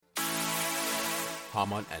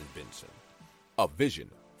Hamann and Benson. A vision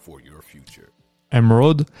for your future.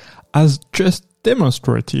 Emrod has just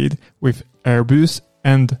demonstrated with Airbus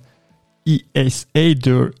and ESA,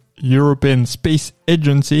 the European Space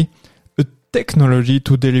Agency, a technology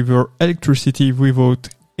to deliver electricity without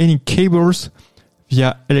any cables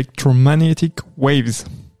via electromagnetic waves.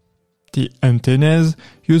 The antennas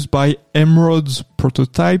used by Emrod's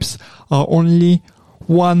prototypes are only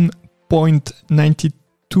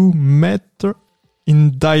 1.92 meters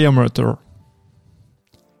in diameter.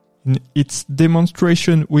 In its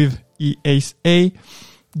demonstration with ESA,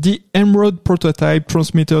 the Emrod prototype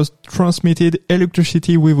transmitters transmitted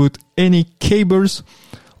electricity without any cables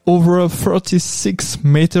over 36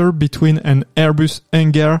 meters between an Airbus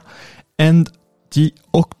hangar and the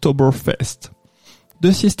Oktoberfest.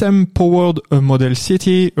 The system powered a model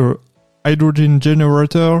city, a hydrogen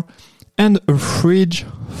generator, and a fridge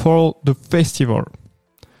for the festival.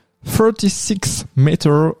 36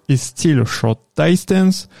 meters is still a short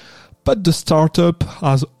distance, but the startup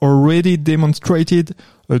has already demonstrated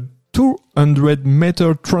a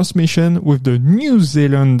 200-meter transmission with the New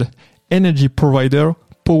Zealand energy provider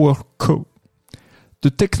PowerCo.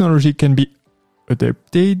 The technology can be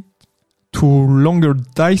adapted to longer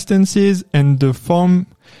distances, and the firm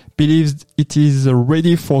believes it is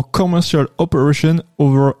ready for commercial operation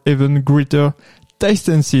over even greater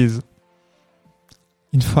distances.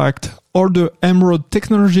 In fact, all the Emrod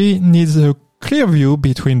technology needs a clear view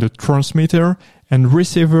between the transmitter and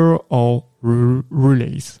receiver or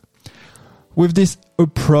relays. With this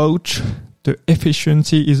approach, the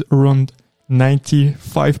efficiency is around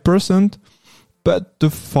 95%, but the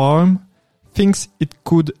firm thinks it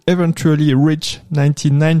could eventually reach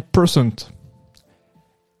 99%.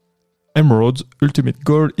 Emrod's ultimate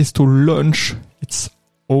goal is to launch its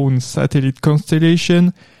own satellite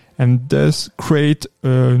constellation and thus create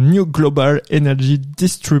a new global energy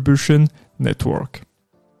distribution network.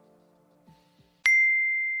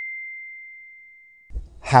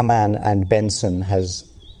 Hamann and Benson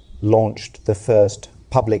has launched the first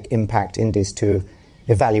public impact index to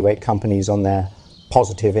evaluate companies on their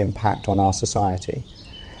positive impact on our society.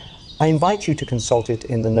 I invite you to consult it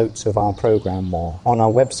in the notes of our program or on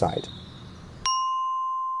our website.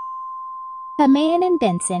 Hamann and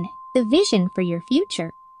Benson, the vision for your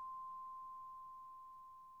future.